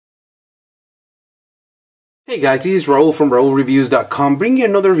Hey guys, this is Raul from RaulReviews.com, bringing you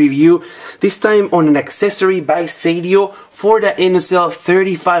another review, this time on an accessory by Seidio for the Innocell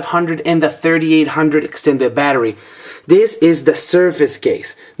 3500 and the 3800 extended battery. This is the Surface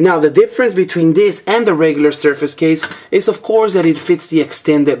case. Now the difference between this and the regular Surface case is of course that it fits the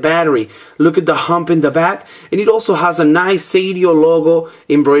extended battery. Look at the hump in the back, and it also has a nice Seidio logo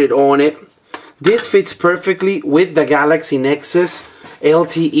embroidered on it. This fits perfectly with the Galaxy Nexus,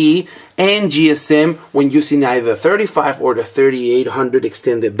 LTE, and GSM when using either the 35 or the 3800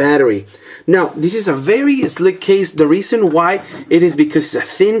 extended battery. Now, this is a very slick case. The reason why it is because it's a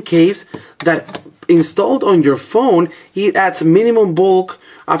thin case that installed on your phone, it adds minimum bulk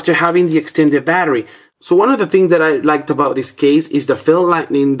after having the extended battery. So one of the things that I liked about this case is the fill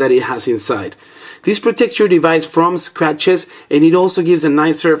lining that it has inside. This protects your device from scratches, and it also gives a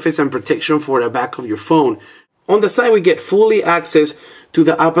nice surface and protection for the back of your phone. On the side, we get fully access to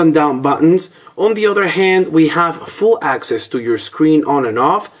the up and down buttons. On the other hand, we have full access to your screen on and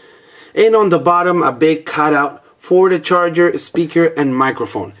off. And on the bottom, a big cutout for the charger, speaker, and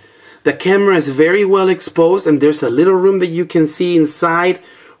microphone. The camera is very well exposed, and there's a little room that you can see inside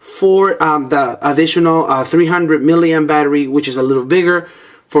for the additional 300 mAh battery, which is a little bigger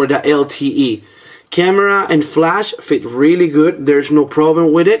for the LTE. Camera and flash fit really good. There's no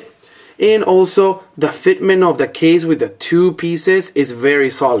problem with it. And also the fitment of the case with the two pieces is very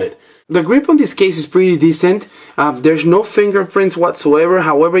solid. The grip on this case is pretty decent. There's no fingerprints whatsoever.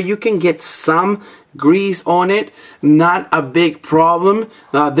 However, you can get some grease on it. Not a big problem.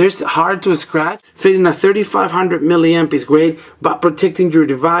 There's hard to scratch. Fitting a 3500 mAh is great, but protecting your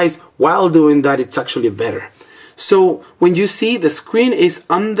device while doing that, it's actually better. So when you see the screen is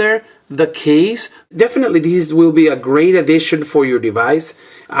under the case, definitely this will be a great addition for your device.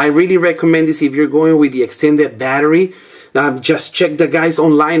 I really recommend this if you're going with the extended battery. Just check the guys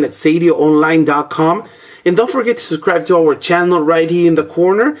online at seidioonline.com, and don't forget to subscribe to our channel right here in the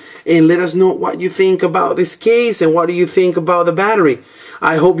corner and let us know what you think about this case and what do you think about the battery.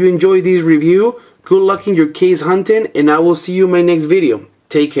 I hope you enjoyed this review. Good luck in your case hunting, and I will see you in my next video.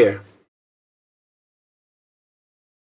 Take care.